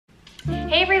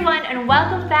Hey everyone, and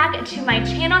welcome back to my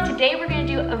channel. Today we're going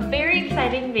to do a very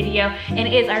exciting video, and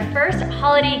it is our first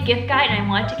holiday gift guide, and I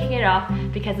want to kick it off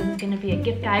because this is going to be a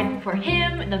gift guide for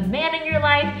him, the man in your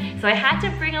life. So I had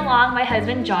to bring along my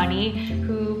husband Johnny,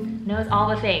 who knows all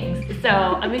the things. So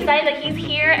I'm excited that he's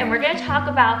here, and we're going to talk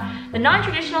about the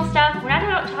non-traditional stuff. We're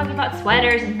not talking about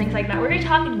sweaters and things like that. We're going to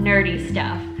talk nerdy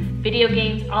stuff, video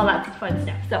games, all that fun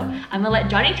stuff. So I'm going to let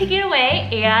Johnny take it away,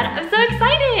 and I'm so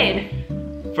excited.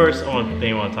 First, one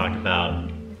thing I want to talk about,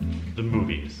 the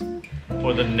movies.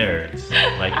 For the nerds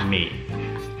like me.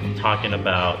 I'm talking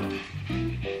about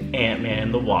Ant-Man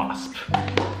and the Wasp,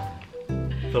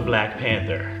 the Black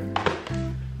Panther,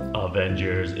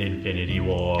 Avengers Infinity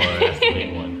War, that's the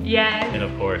big one. Yes. And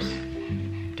of course,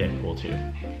 Deadpool 2.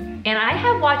 And I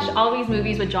have watched all these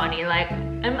movies with Johnny. Like,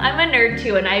 I'm a nerd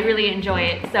too, and I really enjoy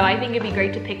it. So I think it'd be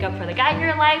great to pick up for the guy in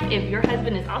your life. If your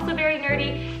husband is also very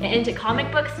nerdy and into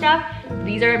comic book stuff,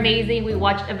 these are amazing. We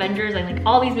watched Avengers and like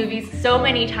all these movies so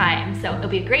many times. So it'll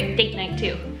be a great date night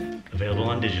too. Available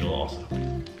on digital also.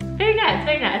 Very nice,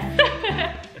 very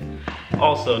nice.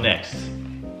 Also next,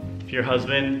 if your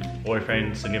husband,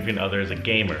 boyfriend, significant other is a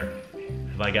gamer,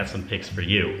 have I got some picks for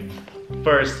you.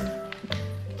 First,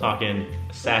 talking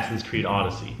Assassin's Creed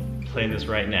Odyssey. Playing this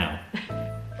right now.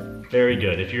 Very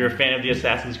good. If you're a fan of the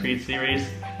Assassin's Creed series,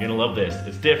 you're gonna love this.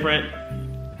 It's different,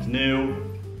 it's new,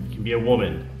 you can be a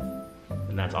woman,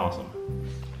 and that's awesome.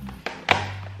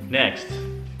 Next,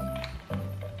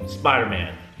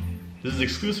 Spider-Man. This is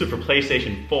exclusive for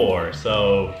PlayStation 4,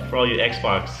 so for all you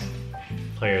Xbox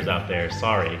players out there,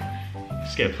 sorry,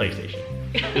 just get a PlayStation.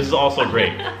 This is also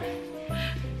great.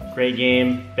 Great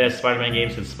game, best Spider-Man game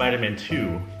since Spider-Man 2,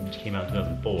 which came out in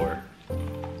 2004, a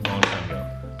long time ago.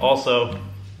 Also,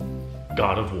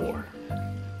 God of War.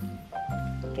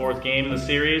 Fourth game in the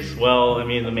series, well, I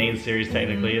mean the main series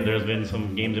technically, there's been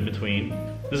some games in between.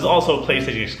 This is also a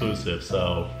PlayStation exclusive,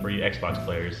 so for you Xbox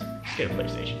players, just get a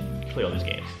PlayStation, play all these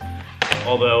games.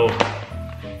 Although,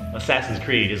 Assassin's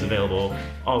Creed is available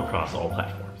all across all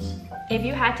platforms. If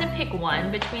you had to pick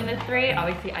one between the three,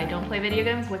 obviously I don't play video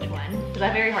games, which one? Is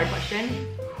that a very hard question?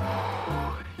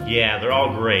 Yeah, they're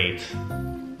all great.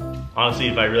 Honestly,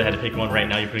 if I really had to pick one right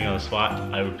now, you're putting me on the spot,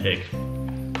 I would pick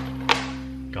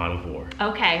God of War.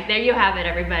 Okay, there you have it,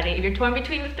 everybody. If you're torn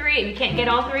between the three, if you can't get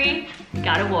all three,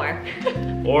 God of War.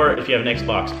 Or if you have an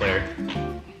Xbox player,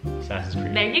 Assassin's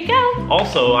Creed. There you go.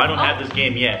 Also, I don't have this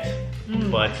game yet,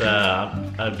 but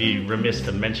I'd be remiss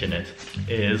to mention it,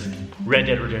 is Red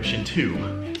Dead Redemption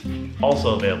 2.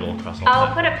 Also available across all I'll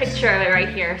put platforms. a picture of it right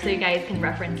here so you guys can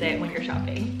reference it when you're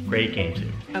shopping. Great game too.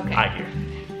 Okay. I hear.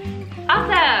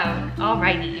 Awesome.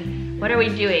 Alrighty. What are we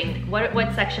doing?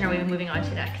 What section are we moving on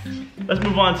to next? Let's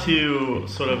move on to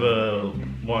sort of a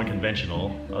more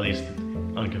unconventional, at least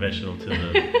unconventional to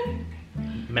the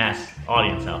mass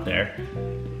audience out there.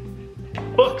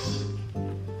 Books.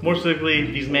 More specifically,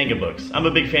 these manga books. I'm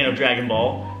a big fan of Dragon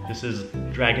Ball. This is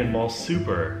Dragon Ball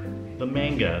Super, the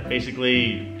manga,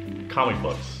 basically comic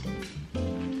books.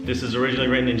 This is originally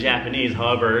written in Japanese,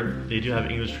 however, they do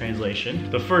have English translation.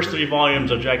 The first 3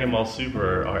 volumes of Dragon Ball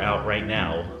Super are out right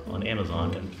now on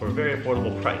Amazon and for a very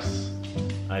affordable price.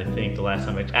 I think the last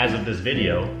time, as of this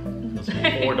video, it was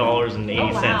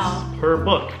 $4.80 per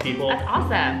book, people. That's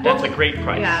awesome. That's a great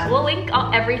price. Yeah, we'll link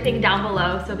everything down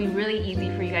below so it'll be really easy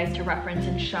for you guys to reference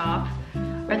and shop.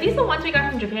 Are these the ones we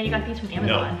got from Japan? You got these from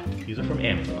Amazon? No, these are from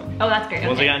Amazon. Oh, that's great. The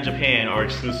ones I got in Japan are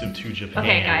exclusive to Japan.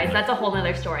 Okay, guys, that's a whole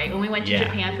nother story. When we went to Yeah.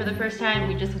 Japan for the first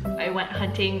time, I went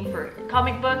hunting for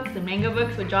comic books and manga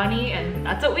books with Johnny, and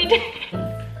that's what we did.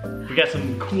 We got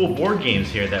some cool board games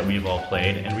here that we've all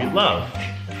played and we love.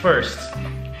 First,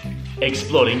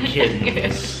 Exploding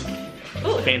Kittens.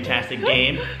 Ooh. Fantastic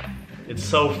game. It's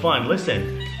so fun.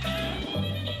 Listen.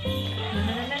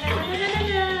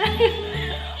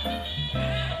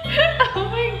 Oh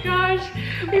my gosh.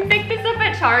 We picked this up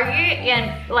at Target,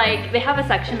 and like they have a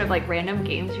section of like random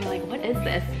games. You're like, what is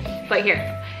this? But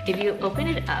here, if you open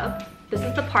it up, this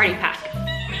is the party pack.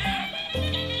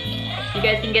 You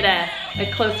guys can get a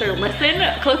closer listen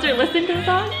to the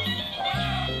song.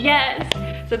 Yes.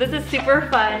 So this is super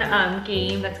fun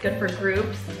game that's good for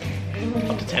groups.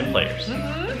 Up to 10 players.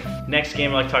 Next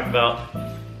game I'd like to talk about,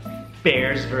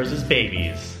 Bears versus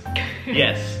Babies.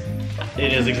 Yes,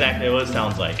 it is exactly what it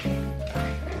sounds like.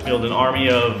 Build an army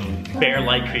of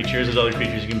bear-like creatures, there's other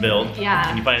creatures you can build. Yeah.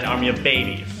 And you find an army of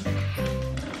babies.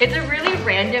 It's a really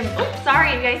random, oops,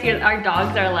 sorry you guys hear, our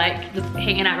dogs are like just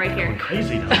hanging out right here. Going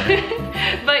crazy now.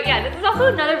 But yeah, this is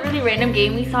also another really random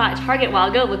game we saw at Target a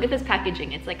while ago. Look at this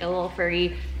packaging. It's like a little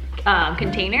furry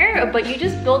container, but you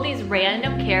just build these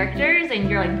random characters and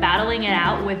you're like battling it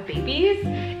out with babies,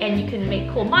 and you can make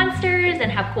cool monsters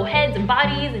and have cool heads and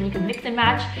bodies, and you can mix and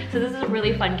match. So this is a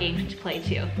really fun game to play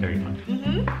too. Very fun.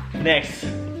 Next,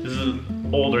 this is an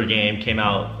older game, came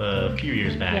out a few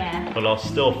years back, but it's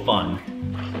still fun.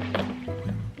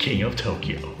 King of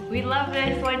Tokyo. We love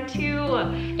this one too.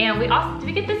 And we also, did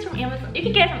we get this from Amazon? You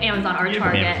can get it from Amazon or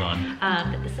Target.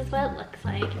 But this is what it looks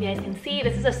like. If you guys can see,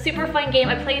 this is a super fun game.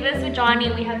 I play this with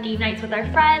Johnny. We have game nights with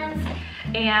our friends.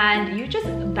 And you just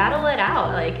battle it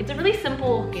out. Like, it's a really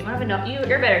simple game. I don't even know,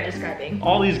 you're better at describing.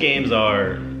 All these games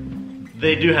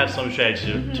they do have some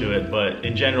strategy to it, but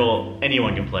in general,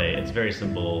 anyone can play. It's very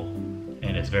simple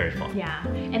and it's very fun. Yeah,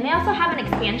 and they also have an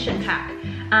expansion pack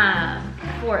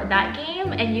for that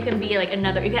game, and you can be like you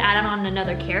can add on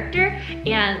another character,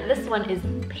 and this one is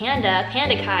Panda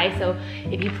Kai, so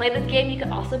if you play this game, you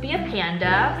can also be a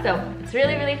panda, so it's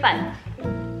really, really fun.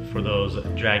 For those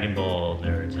Dragon Ball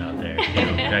nerds out there,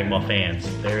 Dragon Ball fans,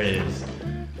 there is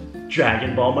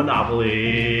Dragon Ball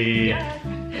Monopoly. Yes.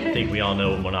 I think we all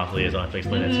know what Monopoly is, I don't have to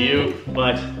explain that to you,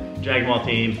 but Dragon Ball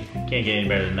team, can't get any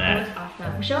better than that. That was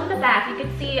awesome. Show them the back. You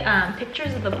can see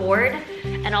pictures of the board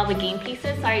and all the game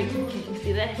pieces. Sorry, can you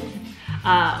see this?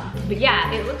 But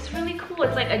yeah, it looks really cool.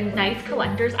 It's like a nice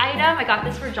collector's item. I got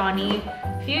this for Johnny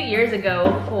a few years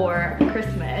ago for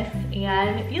Christmas,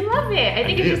 and you love it. I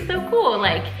think it's just so cool.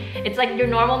 Like, it's like your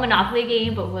normal Monopoly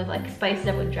game, but with like spiced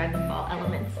up with Dragon Ball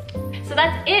elements. So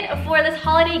that's it for this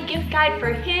holiday gift guide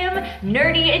for him,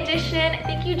 nerdy edition.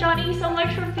 Thank you, Johnny, so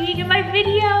much for being in my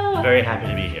video. Very happy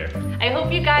to be here. I hope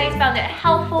you guys found it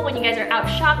helpful when you guys are out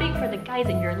shopping for the guys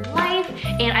in your life.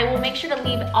 And I will make sure to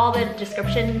leave all the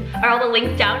description, or all the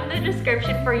links down in the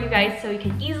description for you guys so you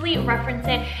can easily reference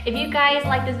it. If you guys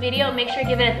like this video, make sure to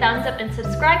give it a thumbs up and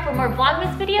subscribe for more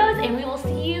Vlogmas videos, and we will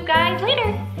see you guys later.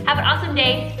 Have an awesome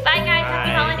day. Bye guys,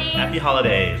 happy holidays. Happy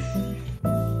holidays.